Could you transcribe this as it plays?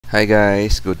Hi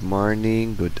guys, good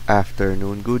morning, good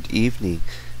afternoon, good evening.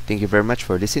 Thank you very much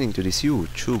for listening to this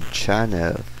YouTube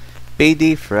channel.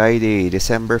 Payday Friday,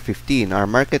 December 15. Our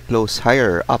market closed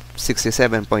higher, up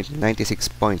 67.96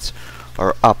 points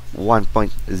or up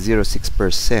 1.06%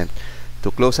 to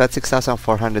close at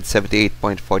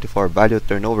 6,478.44. Value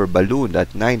turnover ballooned at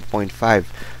 9.5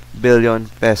 billion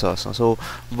pesos. So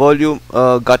volume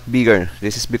got bigger.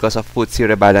 This is because of Ftse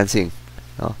rebalancing.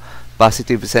 No?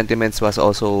 Positive sentiments was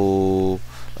also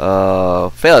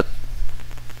felt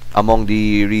among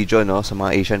the region, no, sa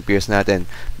mga Asian peers natin,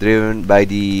 driven by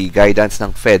the guidance ng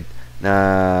Fed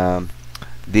na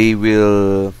they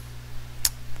will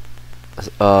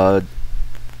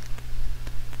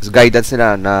guidance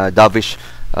nila na dovish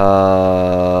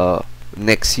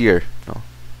next year, no?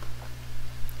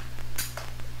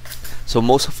 So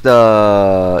most of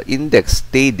the index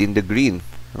stayed in the green,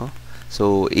 no?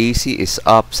 So AC is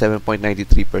up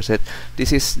 7.93%.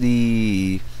 This is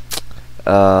the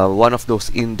one of those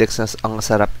indexes ang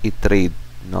sarap i-trade,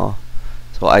 no?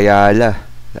 So Ayala,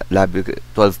 labi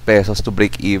 12 pesos to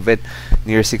break even,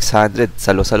 near 600,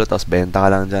 salo-salo, tapos benta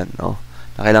ka lang dyan, no?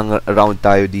 Nakilang round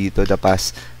tayo dito the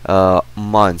past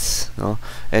months, no?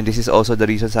 And this is also the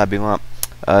reason, sabi ko nga,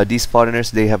 these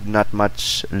foreigners, they have not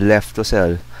much left to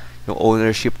sell. Yung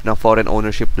ownership ng foreign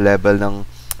ownership level ng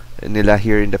nila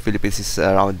here in the Philippines is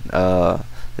around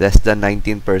less than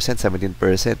 19%, 17%,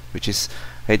 which is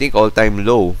I think all-time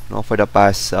low, no, for the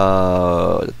past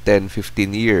 10-15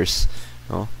 years,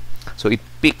 no? So it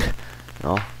peaked,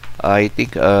 no, I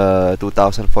think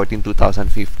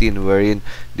 2014-2015, wherein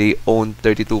they own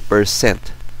 32%,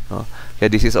 no?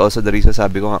 Kaya this is also the reason,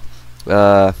 sabi ko nga,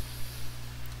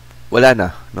 wala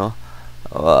na, no?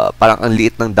 Parang ang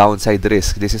liit ng downside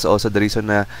risk. This is also the reason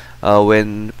na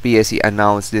when Psei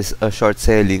announced this short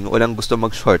selling, walang gusto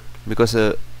mag-short because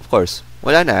of course,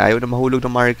 wala na, ayaw na mahulog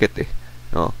ng market eh,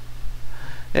 no?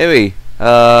 Anyway,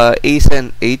 Ace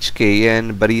and HK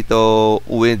and Barito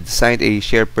Wind signed a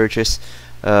share purchase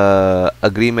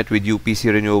agreement with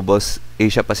UPC Renewables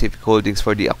Asia Pacific Holdings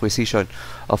for the acquisition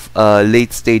of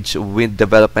late-stage wind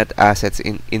development assets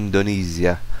in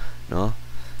Indonesia, no?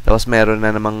 Tapos meron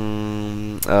na namang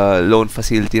loan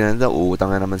facility na uutang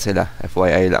na naman sila.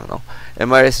 FYI lang, no?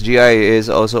 MSCI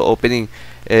is also opening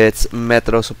its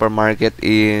Metro supermarket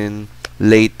in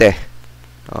Leyte.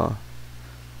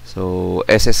 So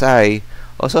SSI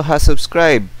also has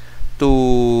subscribed to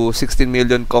 16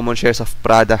 million common shares of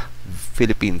Prada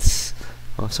Philippines.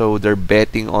 So they're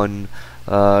betting on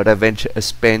revenge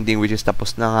spending, which is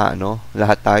tapos na nga, no?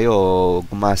 Lahat tayo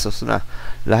gumastos na.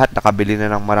 Lahat nakabili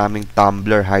na ng maraming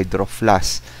tumbler, hydro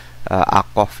flask,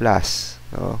 aqua flask,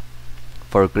 no,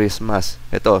 for Christmas.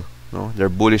 Ito, no, they're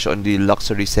bullish on the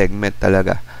luxury segment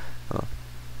talaga, no?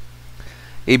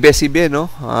 ABS-CBN, no,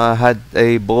 had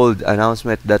a bold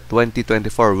announcement that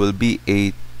 2024 will be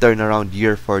a turnaround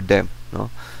year for them, no?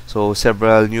 So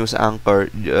several news anchor,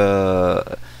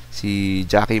 si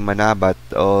Jackie Manabat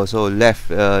also left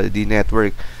the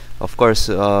network. Of course,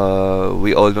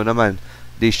 we all know naman,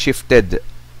 they shifted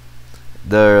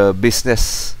the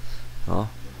business, no,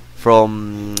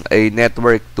 from a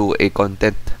network to a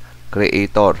content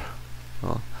creator,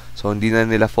 no? So hindi na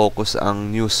nila focus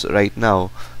ang news right now.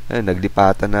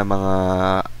 Naglipatan na mga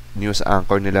news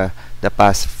anchor nila the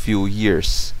past few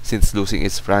years since losing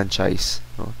its franchise,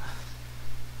 no?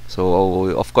 So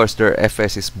of course their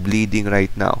FS is bleeding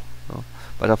right now, no?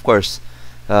 But of course,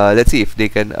 let's see if they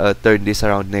can turn this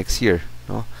around next year,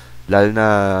 no? Lalo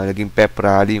na naging pep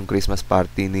rally yung Christmas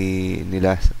party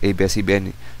nila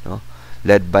ABS-CBN, no,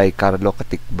 led by Carlo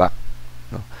Katikbak,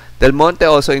 no? Del Monte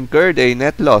also incurred a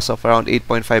net loss of around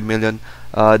 $8.5 million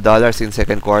in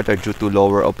second quarter due to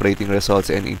lower operating results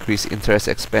and increased interest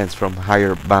expense from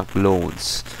higher bank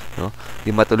loans, no?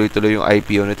 Di matuloy-tuloy yung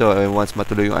IPO nito. Once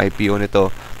matuloy yung IPO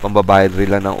nito, pambabayad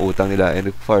rin lang ng utang nila, and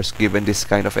of course given this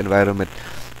kind of environment,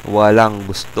 walang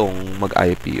gustong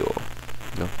mag-IPO,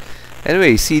 no?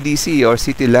 Anyway, CDC or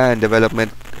City Land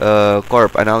Development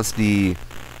Corp announced the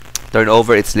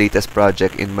turnover its latest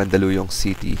project in Mandaluyong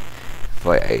City.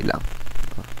 FYI lang.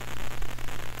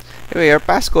 Anyway, our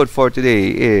passcode for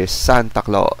today is Santa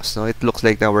Claus, no? It looks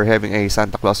like now we're having a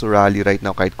Santa Claus rally right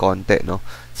now, kahit konti, no?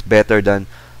 It's better than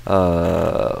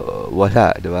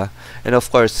wala, diba? And of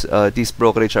course, these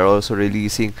brokerage are also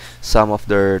releasing some of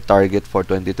their target for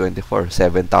 2024,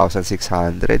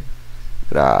 7,600.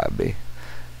 Grabe.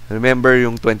 Remember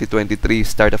yung 2023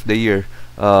 start of the year,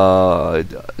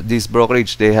 this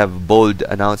brokerage, they have bold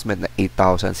announcement na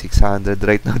 8,600.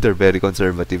 Right now they're very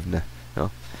conservative na,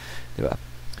 no? Diba?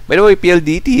 By the way,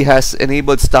 PLDT has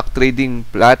enabled stock trading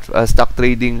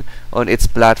on its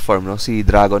platform, no? Si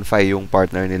Dragonfly yung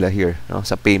partner nila here, no?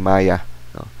 Sa Paymaya,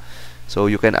 no? So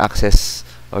you can access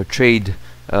or trade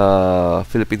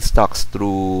Philippine stocks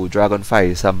through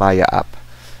Dragonfly sa Maya app.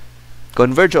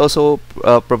 Converge also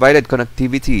provided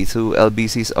connectivity to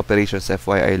LBC's operations,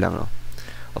 FYI lang, no?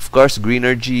 Of course,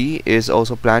 Greenergy is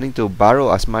also planning to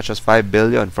borrow as much as 5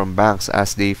 billion from banks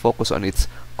as they focus on its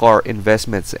core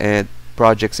investments and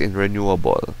projects in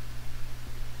renewable.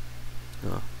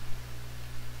 No?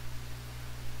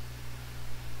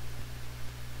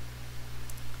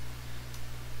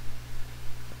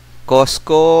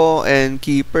 Costco and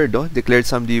Keeper, no, declared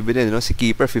some dividend, no? Si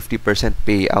Keeper 50%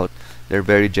 payout. They're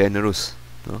very generous,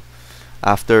 no?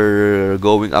 After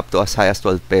going up to as high as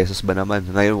 12 pesos ba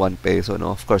naman, ngayon 1 peso,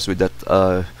 no? Of course with that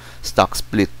stock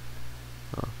split,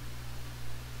 no?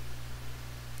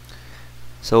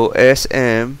 So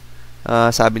SM,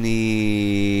 sabi ni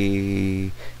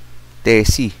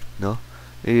Psei, no,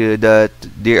 that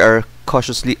they are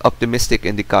cautiously optimistic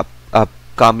in the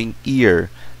upcoming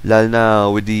year, lalo na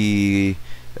with the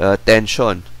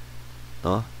tension,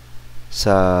 no,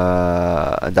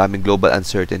 sa ang daming global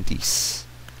uncertainties.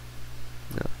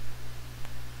 No.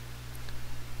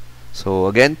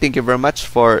 So again, thank you very much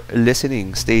for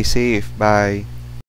listening. Stay safe. Bye.